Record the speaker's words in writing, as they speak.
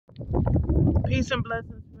Peace and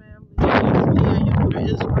blessings, family. It's Leah, your daughter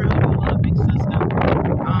Israel, your little big sister,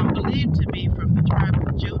 believed to be from the tribe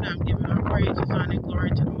of Judah. I'm giving our praises, honor, and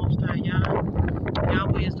glory to the Most High Yah.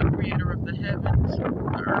 Yahweh is the creator of the heavens, the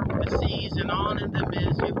earth, the seas, and all in them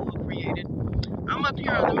is Yahuwah created. I'm up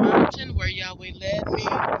here on the mountain where Yahweh led me.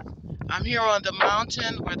 I'm here on the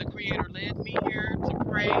mountain where the Creator led me here to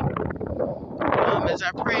pray. As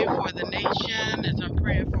I pray for the nation, as I'm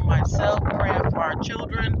praying for myself, praying for our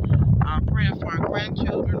children, praying for our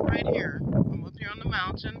grandchildren right here. I'm up here on the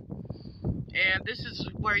mountain, and this is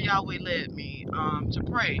where Yahweh led me to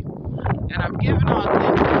pray. And I'm giving all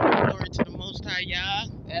thanks and glory to the Most High Yah,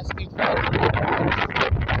 asking for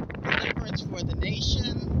deliverance for the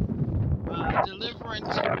nation,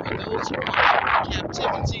 deliverance for those who are in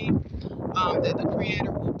captivity, that the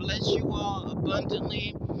Creator will bless you all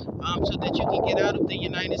abundantly, so that you can get out of the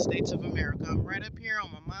United States of America. I'm right up here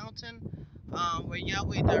on my mountain, where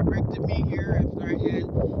Yahweh directed me here after I had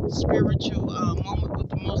a spiritual moment with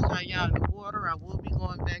the Most High Yah in the water. I will be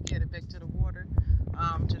going back, headed back to the water,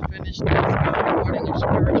 to finish this morning of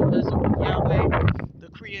spiritualism with Yahweh, the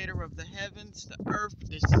Creator of the heavens, the earth,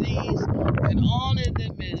 the seas, and all in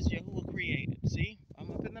them is Yahuwah created. See,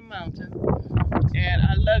 I'm up in the mountain, and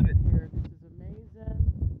I love it here. This is amazing.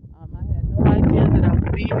 I had no idea that I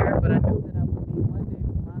would be here, but I knew that I would be one day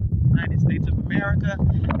from out of the United States of America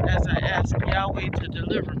as I asked Yahweh to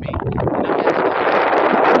deliver me. And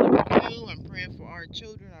I'm asking for you. I'm praying for our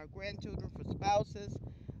children, our grandchildren, for spouses,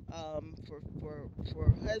 for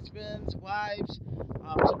husbands, wives, to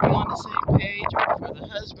be on the same page, or for the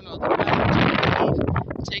husband or the wife to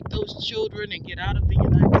leave, take those children and get out of the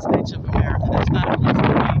United States of America. That's not a place to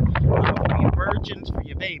be. For your virgins, for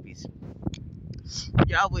your babies.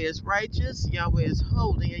 Yahweh is righteous, Yahweh is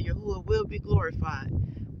holy, and Yahuwah will be glorified.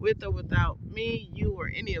 With or without me, you, or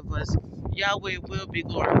any of us, Yahweh will be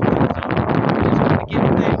glorified. So I just want to give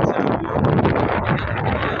thanks.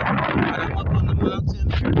 But I'm up on the mountain,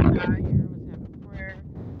 very high here. I was having prayer.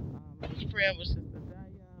 I was praying with Sister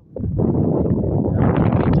Daya.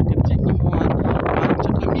 To continue on to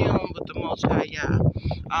commune with the Most High Yah.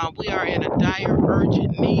 We are in a dire,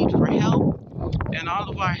 urgent need for help. And all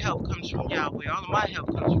of our help comes from Yahweh. All of my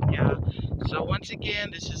help comes from Yah. So once again,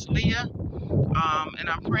 this is Leah. And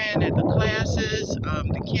I'm praying that the classes,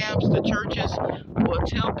 the camps, the churches will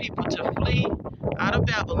tell people to flee out of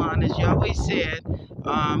Babylon, as Yahweh said,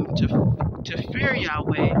 to fear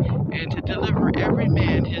Yahweh and to deliver every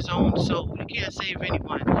man his own soul. You can't save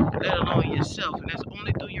anyone, let alone yourself. And that's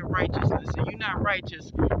only through your righteousness. And you're not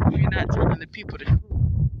righteous if you're not telling the people the truth.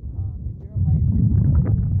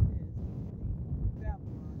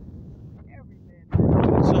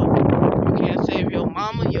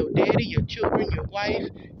 Mama, your daddy, your children, your wife.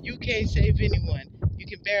 You can't save anyone. You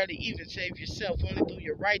can barely even save yourself, only through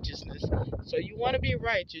your righteousness. So you want to be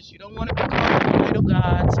righteous. You don't want to be calling idol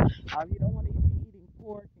gods. You don't want to be eating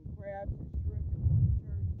pork and crabs and shrimp and going to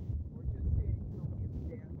church, or just saying you don't give a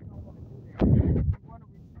damn. You don't want to do that. You want to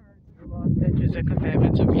return to the law, statutes, and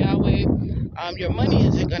commandments of Yahweh. Your money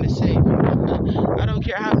isn't going to save you. I don't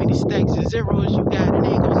care how many stacks and zeros you got. It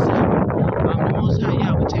ain't going to save you. The Most High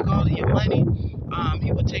Yah will take all of your money.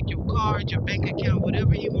 He will take your card, your bank account,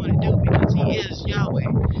 whatever he want to do, because he is Yahweh.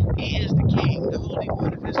 He is the King, the Holy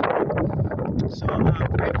One of Israel. So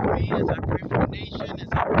pray for me as I pray for the nation, as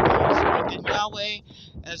I pray strengthen Yahweh,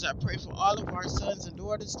 as I pray for all of our sons and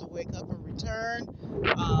daughters to wake up and return.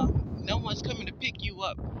 No one's coming to pick you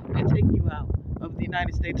up and take you out of the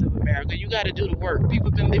United States of America. You got to do the work. People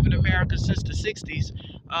have been living in America since the 60s,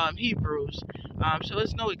 Hebrews. So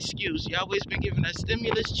it's no excuse. Yahweh's been giving us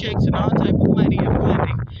stimulus checks and all type of money and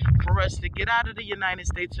funding for us to get out of the United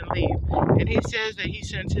States and leave. And he says that he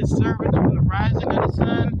sends his servants from the rising of the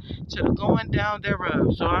sun to the going down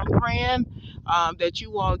thereof. So I'm praying that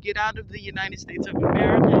you all get out of the United States of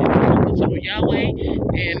America and focus on Yahweh,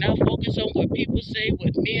 and not focus on what people say,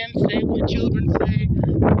 what men say, what children say.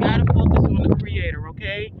 You gotta focus on the Creator,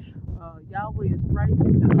 okay? Yahweh is righteous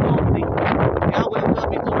and holy. Yahweh will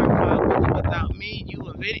be glorified with or without me, you,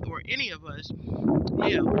 or any of us.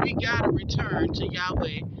 Yeah, we gotta return to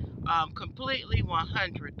Yahweh completely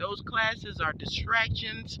 100. Those classes are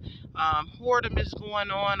distractions. Whoredom is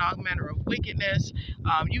going on, all manner of wickedness.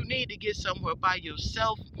 You need to get somewhere by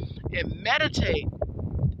yourself and meditate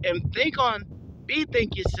and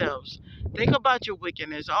think yourselves. Think about your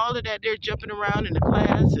wickedness. All of that, they're jumping around in the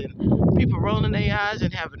class and people rolling their eyes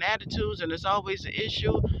and having attitudes, and it's always an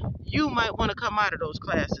issue. You might want to come out of those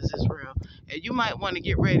classes, Israel, and you might want to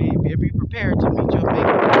get ready and be prepared to meet your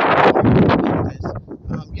maker.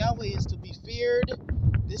 Yahweh is to be feared.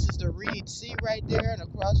 This is the Red Sea right there, and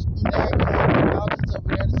across from there, you have the mountains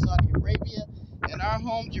over there to Saudi Arabia.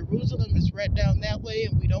 home. Jerusalem is right down that way,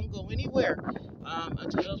 and we don't go anywhere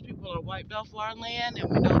until those people are wiped off our land, and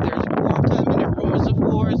we know there's war coming and rumors of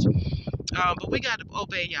wars. But we got to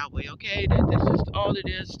obey Yahweh, okay? That's just all it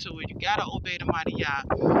is to it. You got to obey the mighty Yah.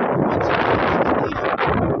 Once again,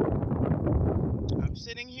 I'm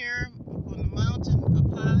sitting here up on the mountain, up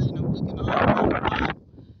high, and I'm looking all around the world.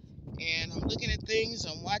 And I'm looking at things,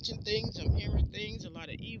 I'm watching things, I'm hearing things, a lot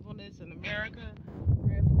of evilness in America.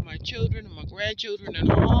 Praying for my children and my grandchildren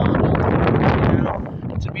and all those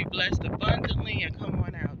now to be blessed abundantly and come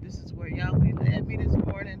on out. This is where Yahweh led me this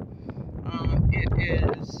morning. It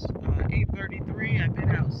is 8:33. I've been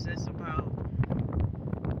out since about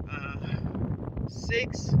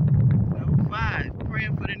 5,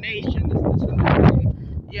 praying for the nation.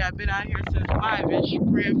 Yeah, I've been out here since 5-ish,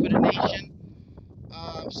 praying for the nation.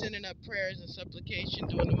 Sending up prayers and supplication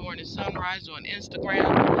during the morning sunrise on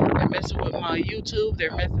Instagram. They're messing with my YouTube.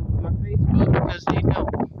 They're messing with my Facebook because they know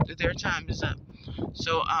that their time is up.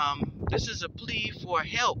 So this is a plea for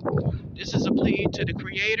help. This is a plea to the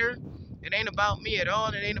Creator. It ain't about me at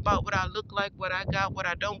all. It ain't about what I look like, what I got, what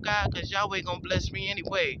I don't got, because Yahweh gonna bless me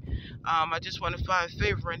anyway. I just want to find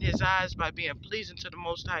favor in His eyes by being pleasing to the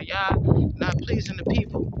Most High Yah, not pleasing the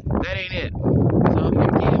people. That ain't it. So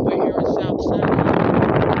again, we're here in South Side.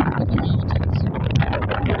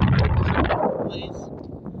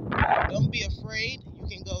 Don't be afraid. You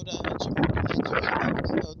can go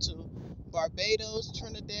to Barbados,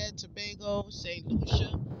 Trinidad, Tobago, St.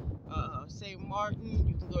 Lucia, St. Martin.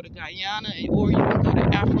 You can go to Guyana, or you can go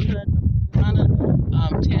to Africa, Ghana,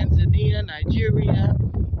 Tanzania, Nigeria,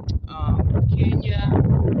 Kenya,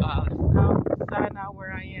 South Sinai,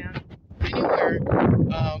 where I am. Anywhere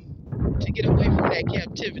to get away from that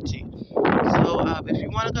captivity. So if you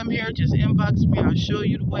want to come here, just inbox me. I'll show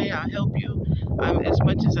you the way. I'll help you as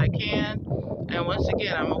much as I can. And once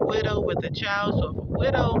again, I'm a widow with a child. So if a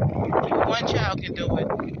widow with one child can do it,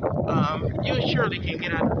 you surely can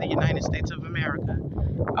get out of the United States of America.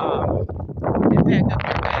 And pack up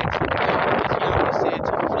your bags and go, as Yahweh said,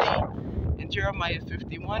 to flee. In Jeremiah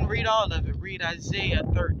 51, read all of it. Read Isaiah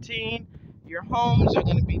 13. Your homes are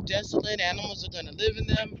going to be desolate. Animals are going to live in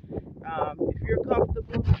them. If you're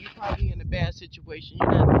comfortable, you're probably in a bad situation.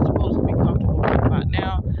 You're not supposed to be comfortable right about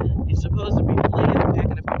now. You're supposed to be fleeing,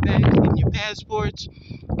 packing up your bags, getting your passports,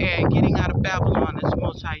 and getting out of Babylon, as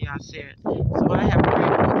Most High Yah said. So I have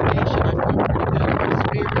prayed for the nation. I feel pretty good in my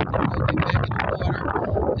spirit. I'm going to get back in the water,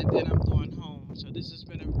 and then I'm going home. So this has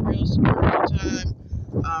been a real spiritual time,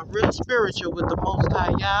 real spiritual with the Most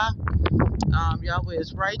High Yah. Yahweh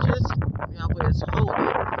is righteous. Yahweh is holy.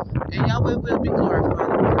 And Yahweh will be glorified.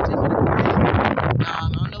 We continue to pray. I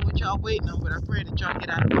don't know what y'all waiting on, but I pray that y'all get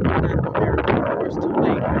out of America before it's too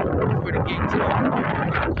late, before the gates open.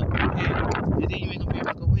 And then you ain't going to be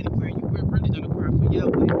able to go anywhere. We're really going to cry for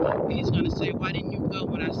Yahweh. And He's going to say, why didn't you go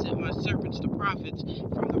when I sent my servants, the prophets,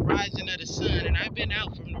 from the rising of the sun? And I've been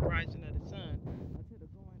out from the rising of the sun until the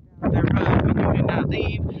going down thereof. And you did not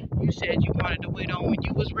leave. You said you wanted to wait on when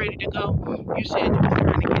you was ready to go. You said you was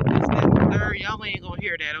trying to get this, that, and the third. Y'all ain't gonna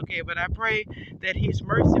hear that, okay? But I pray that He's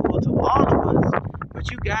merciful to all of us.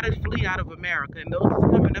 But you gotta flee out of America. And those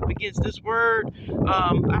coming up against this word,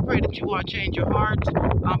 I pray that you all change your hearts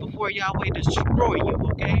before Yahweh destroy you,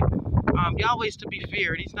 okay? Yahweh's to be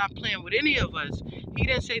feared. He's not playing with any of us. He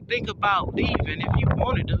didn't say think about leaving if you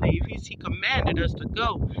wanted to leave. He commanded us to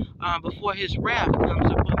go before His wrath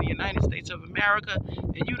comes upon the United States of America,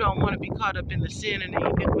 and you don't want to be caught up in the sin and the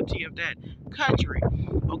iniquity of that country.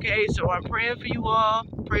 Okay, so I'm praying for you all.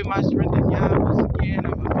 Pray my strength in Yah. Once again,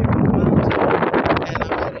 I'm up here on the mountain, and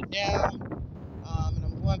I'm headed down, and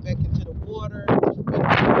I'm going back into the water.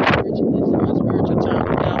 It's been my spiritual time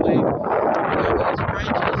with Yahweh. Yahweh is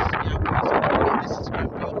righteous. Yahweh is holy. This has been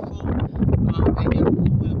beautiful. And Yahweh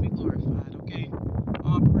will be glorified, okay?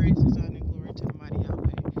 All praises, honor, and glory to the mighty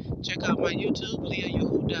Yahweh. Check out my YouTube, Leah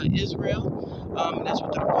Yehuda Israel. That's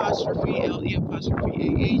with an apostrophe, L-E'-A-H,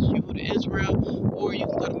 Yehuda Israel. Or you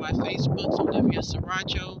can go to my Facebook, Olivia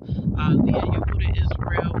Sriracha, Leah Yehuda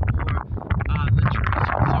Israel.